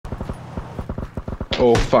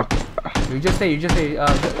Oh fuck. You just stay.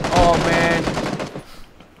 Oh man.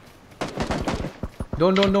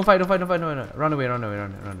 Don't fight. No. Run away.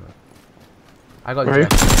 I got this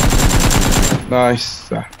guy.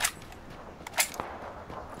 Nice.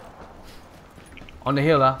 On the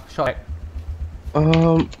hill, shot.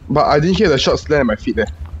 But I didn't hear the shots land at my feet there.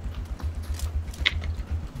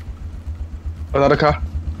 Another car.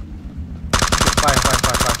 Fire.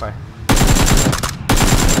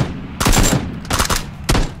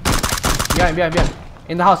 Behind.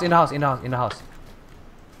 In the house.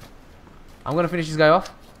 I'm gonna finish this guy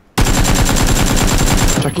off.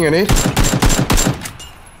 Chucking a nade.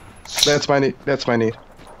 That's my nade.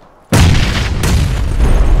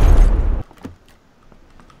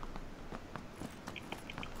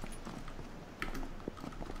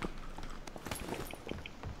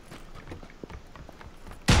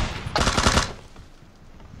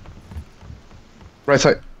 Right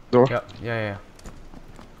side door. Yeah.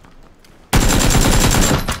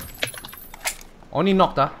 Only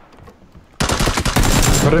knocked, Got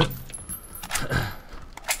it.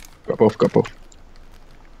 Got both.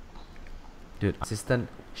 Dude, assistant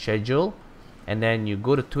schedule, and then you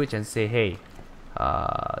go to Twitch and say, hey,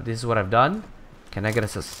 this is what I've done. Can I get a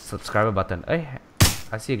subscriber button? Hey,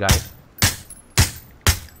 I see a guy.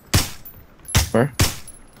 Where?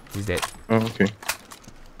 He's dead. Oh, okay.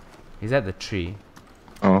 He's at the tree.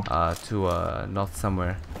 Oh. To north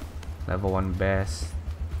somewhere. Level 1 best.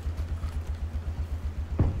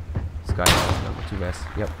 This guy level 2 best.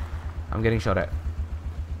 Yep. I'm getting shot at.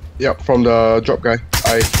 Yep, from the drop guy.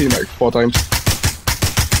 I hit him like 4 times.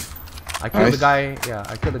 I killed the guy. Yeah,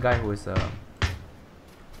 I killed the guy who was.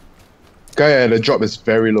 Guy at the drop is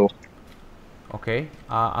very low. Okay.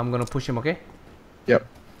 I'm gonna push him. Okay. Yep.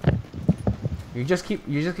 You just keep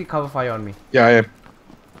cover fire on me. Yeah, I am.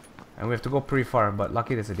 And we have to go pretty far, but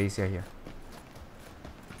lucky there's a Dacia here.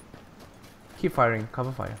 Keep firing,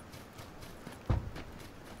 cover fire.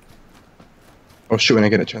 Oh shoot, when I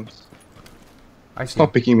get a chance. I see.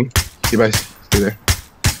 Stop picking me. You guys, stay there.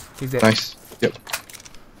 He's dead. Nice. Yep.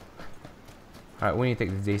 Alright, we need to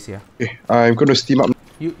take the Dacia. Okay, I'm gonna steam up.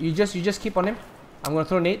 You just keep on him. I'm gonna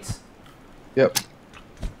throw nades. Yep.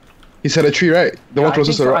 He's at a tree, right? The one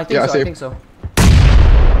closest to the rock. I think so.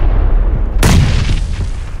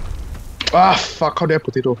 Ah, fuck, how dare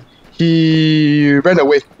potato. He ran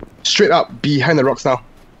away. Straight up behind the rocks now.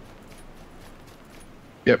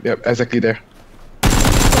 Yep, exactly there.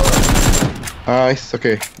 Nice,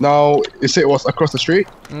 okay. Now, you say it was across the street?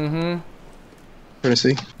 Mm-hmm. Trying to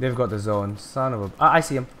see. They've got the zone. Son of a... I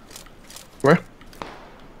see him. Where?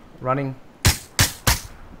 Running.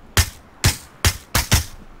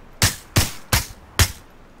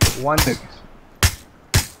 One.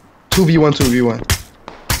 2v1.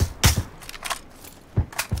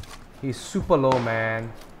 He's super low,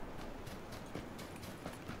 man.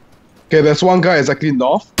 Okay, there's one guy exactly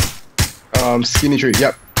north. Skinny tree.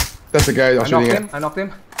 Yep. That's the guy I was shooting at. I knocked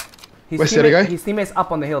him. Where's the other guy? His teammate's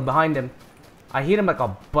up on the hill behind him. I hit him like a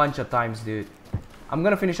bunch of times, dude. I'm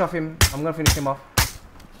gonna finish off him. I'm gonna finish him off.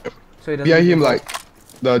 Yep. So he doesn't. Behind him, like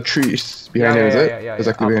the trees behind him, is it? Yeah.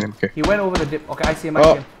 Exactly behind him. Okay. He went over the dip. Okay, I see him. I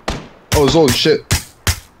see him. Oh, zone shit.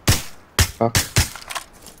 Fuck.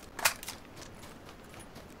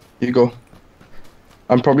 Here you go.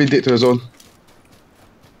 I'm probably dead to the zone.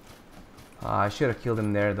 I should have killed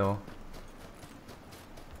him there though.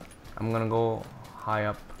 I'm gonna go high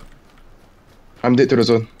up. I'm dead to the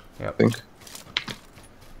zone. Yep. I think.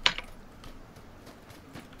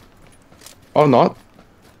 Or not.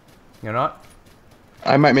 You're not?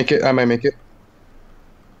 I might make it. Oh,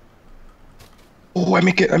 I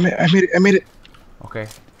made it. Okay.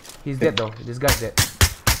 He's dead though. This guy's dead.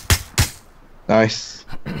 Nice.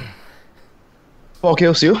 4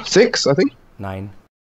 kills, you? 6, I think? 9.